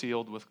was now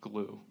sealed with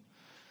glue.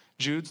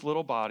 Jude's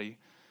little body,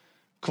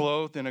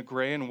 clothed in a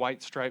gray and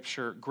white striped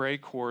shirt, gray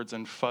cords,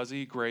 and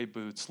fuzzy gray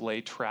boots,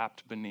 lay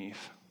trapped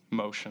beneath,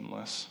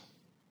 motionless.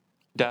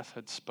 Death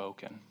had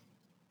spoken.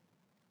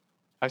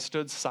 I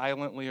stood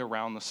silently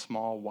around the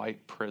small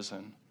white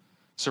prison,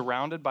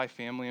 surrounded by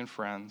family and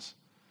friends,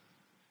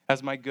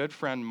 as my good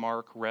friend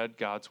Mark read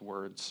God's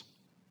words.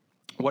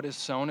 What is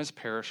sown is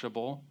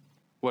perishable,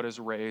 what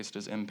is raised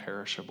is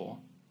imperishable.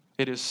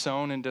 It is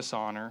sown in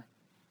dishonor,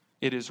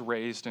 it is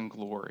raised in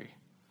glory.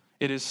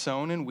 It is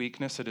sown in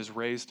weakness, it is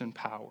raised in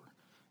power.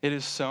 It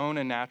is sown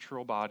a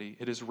natural body,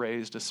 it is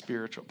raised a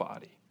spiritual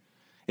body.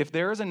 If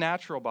there is a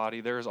natural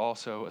body, there is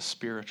also a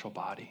spiritual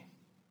body.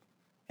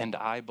 And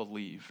I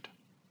believed.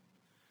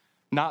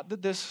 Not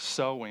that this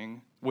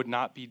sowing would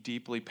not be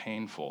deeply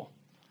painful.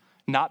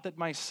 Not that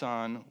my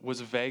son was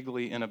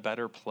vaguely in a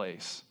better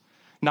place.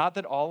 Not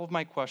that all of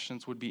my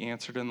questions would be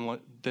answered in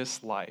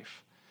this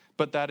life,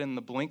 but that in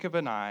the blink of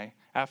an eye,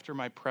 after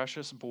my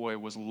precious boy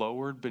was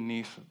lowered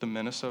beneath the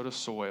Minnesota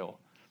soil,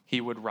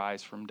 he would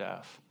rise from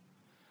death.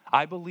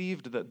 I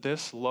believed that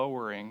this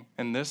lowering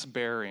and this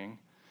bearing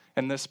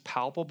and this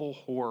palpable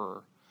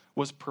horror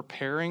was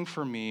preparing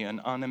for me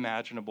an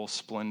unimaginable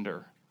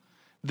splendor.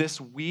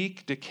 This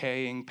weak,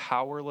 decaying,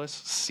 powerless,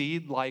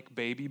 seed-like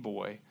baby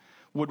boy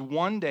would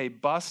one day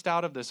bust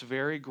out of this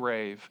very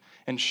grave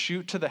and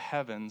shoot to the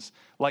heavens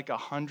like a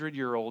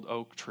 100-year-old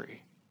oak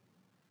tree.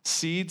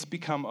 Seeds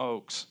become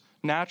oaks.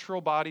 Natural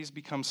bodies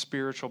become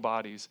spiritual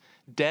bodies.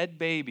 Dead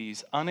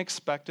babies,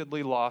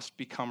 unexpectedly lost,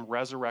 become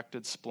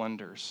resurrected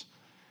splendors.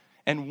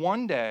 And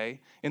one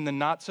day, in the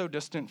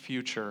not-so-distant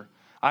future,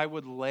 I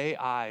would lay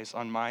eyes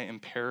on my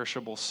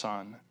imperishable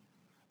Son.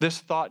 This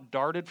thought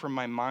darted from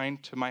my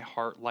mind to my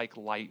heart like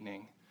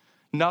lightning.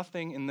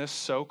 Nothing in this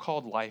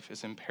so-called life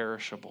is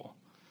imperishable.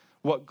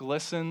 What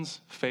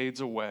glistens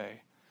fades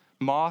away.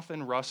 Moth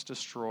and rust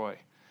destroy.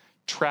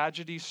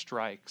 Tragedy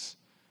strikes.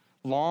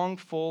 Long,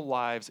 full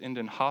lives end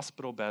in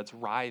hospital beds,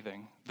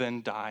 writhing,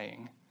 then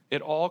dying.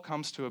 It all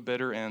comes to a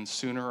bitter end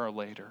sooner or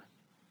later.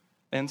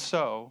 And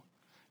so,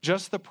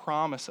 just the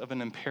promise of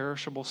an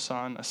imperishable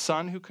Son, a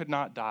Son who could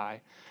not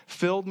die,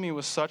 filled me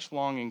with such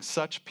longing,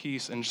 such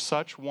peace, and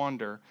such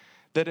wonder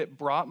that it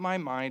brought my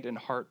mind and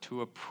heart to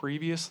a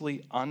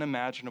previously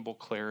unimaginable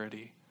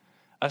clarity.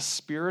 A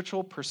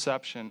spiritual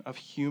perception of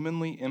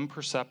humanly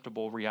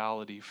imperceptible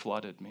reality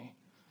flooded me.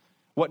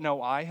 What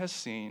no eye has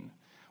seen,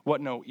 what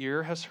no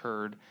ear has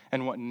heard,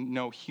 and what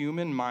no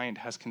human mind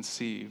has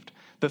conceived,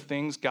 the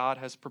things God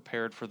has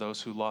prepared for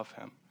those who love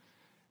him.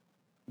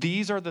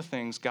 These are the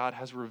things God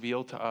has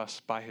revealed to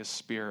us by his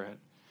Spirit.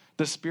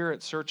 The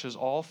Spirit searches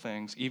all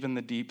things, even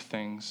the deep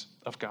things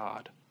of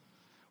God.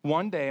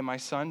 One day, my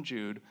son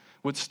Jude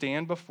would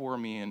stand before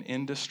me in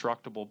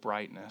indestructible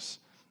brightness.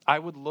 I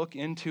would look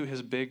into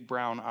his big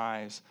brown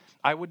eyes.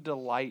 I would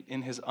delight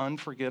in his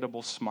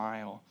unforgettable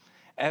smile.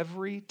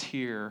 Every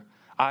tear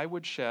I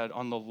would shed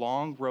on the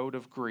long road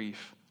of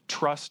grief,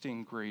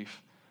 trusting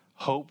grief,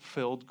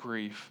 hope-filled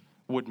grief,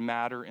 would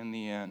matter in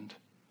the end.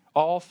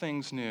 All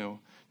things new,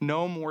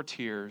 no more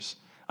tears,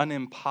 an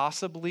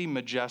impossibly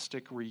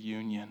majestic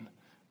reunion,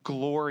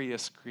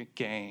 glorious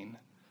gain.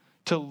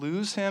 To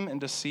lose him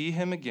and to see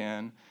him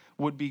again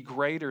would be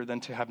greater than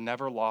to have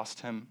never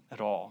lost him at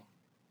all.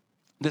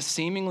 This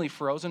seemingly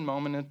frozen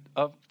moment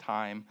of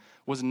time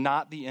was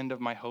not the end of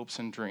my hopes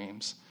and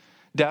dreams.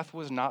 Death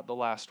was not the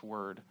last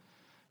word.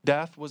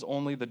 Death was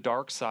only the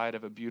dark side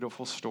of a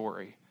beautiful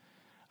story.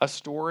 A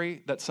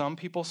story that some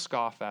people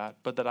scoff at,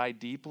 but that I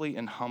deeply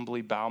and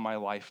humbly bow my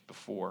life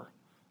before.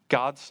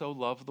 God so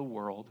loved the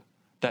world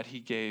that he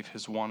gave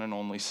his one and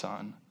only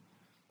Son.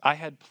 I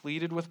had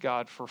pleaded with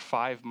God for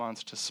 5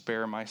 months to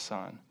spare my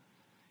son.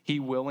 He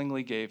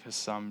willingly gave his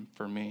Son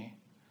for me.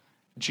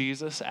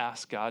 Jesus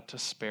asked God to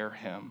spare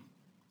him.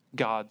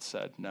 God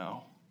said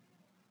no.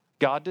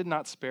 God did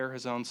not spare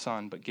his own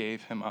Son, but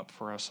gave him up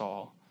for us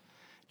all.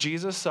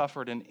 Jesus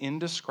suffered an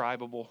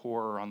indescribable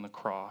horror on the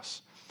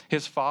cross.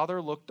 His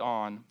Father looked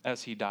on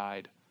as he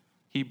died.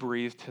 He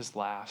breathed his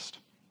last.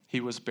 He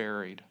was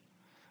buried.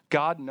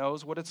 God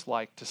knows what it's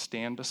like to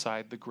stand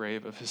beside the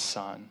grave of his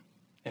Son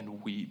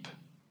and weep.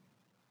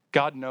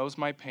 God knows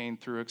my pain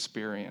through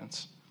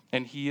experience,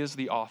 and he is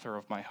the author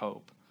of my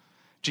hope.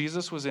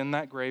 Jesus was in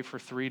that grave for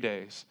 3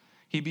 days.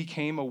 He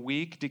became a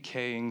weak,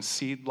 decaying,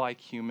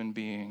 seed-like human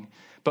being.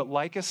 But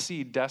like a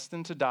seed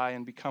destined to die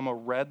and become a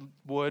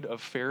redwood of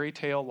fairy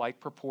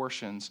tale-like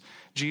proportions,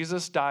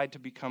 Jesus died to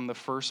become the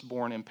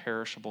firstborn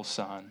imperishable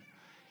Son.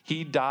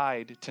 He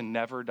died to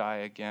never die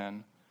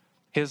again.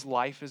 His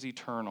life is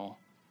eternal.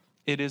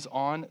 It is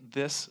on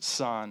this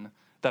Son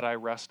that I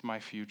rest my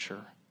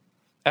future.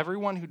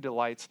 Everyone who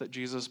delights that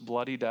Jesus'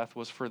 bloody death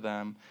was for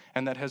them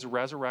and that his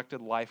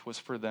resurrected life was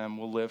for them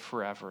will live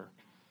forever.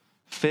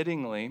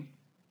 Fittingly,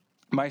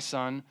 my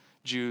son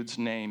Jude's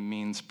name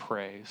means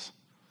praise,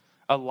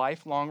 a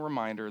lifelong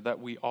reminder that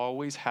we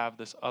always have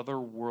this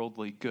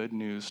otherworldly good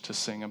news to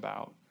sing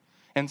about.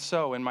 And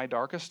so, in my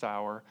darkest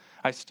hour,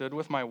 I stood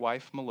with my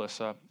wife,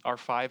 Melissa, our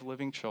 5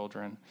 living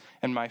children,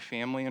 and my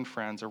family and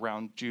friends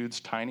around Jude's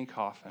tiny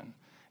coffin,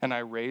 and I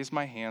raised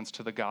my hands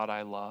to the God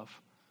I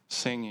love,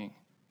 singing,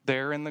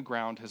 "There in the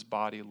ground his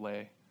body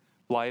lay,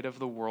 light of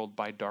the world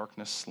by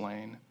darkness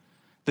slain.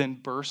 Then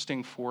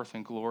bursting forth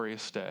in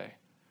glorious day,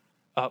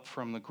 up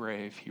from the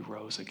grave he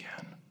rose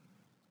again.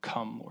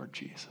 Come, Lord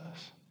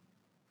Jesus."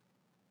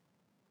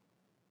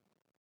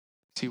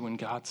 See, when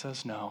God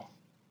says no,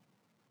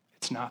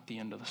 it's not the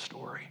end of the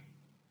story.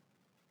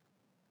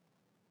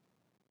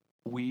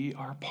 We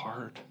are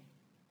part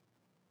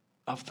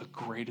of the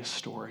greatest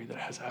story that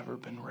has ever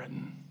been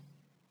written.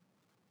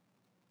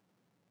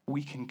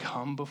 We can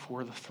come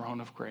before the throne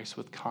of grace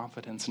with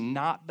confidence,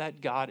 not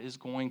that God is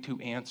going to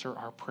answer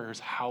our prayers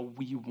how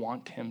we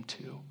want him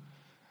to,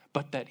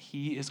 but that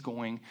he is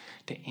going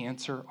to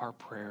answer our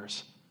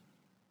prayers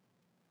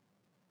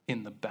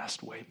in the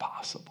best way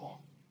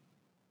possible,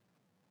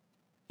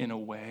 in a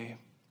way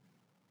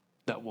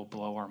that will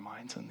blow our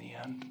minds in the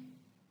end.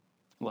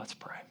 Let's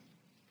pray.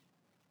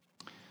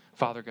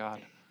 Father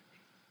God,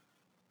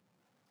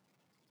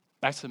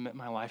 I submit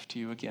my life to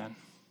you again.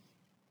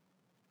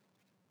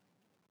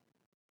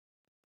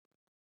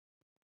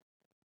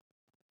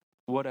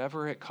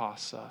 Whatever it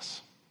costs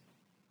us,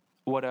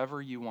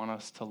 whatever you want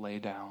us to lay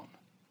down,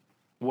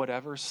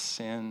 whatever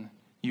sin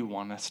you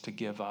want us to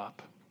give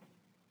up,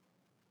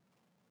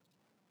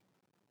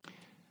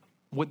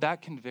 would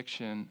that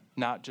conviction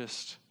not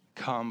just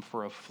come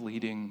for a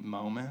fleeting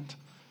moment,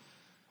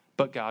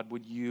 but God,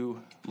 would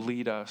you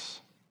lead us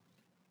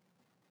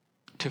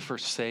to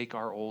forsake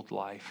our old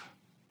life,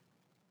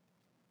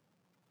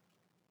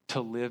 to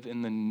live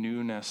in the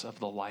newness of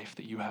the life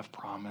that you have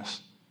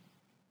promised?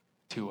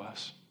 to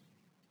us,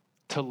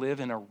 to live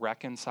in a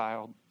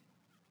reconciled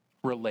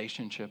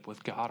relationship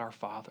with God our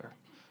Father,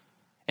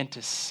 and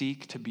to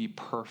seek to be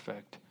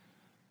perfect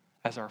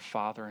as our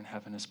Father in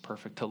heaven is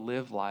perfect, to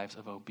live lives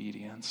of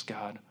obedience.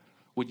 God,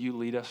 would you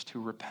lead us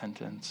to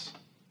repentance,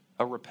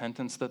 a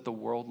repentance that the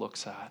world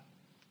looks at?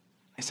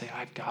 They say,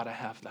 I've got to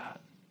have that.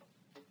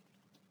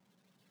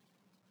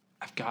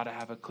 I've got to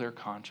have a clear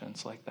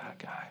conscience like that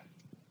guy.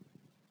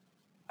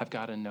 I've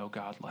got to know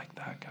God like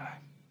that guy.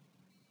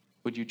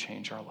 Would you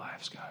change our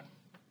lives, God?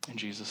 In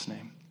Jesus'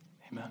 name,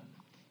 amen.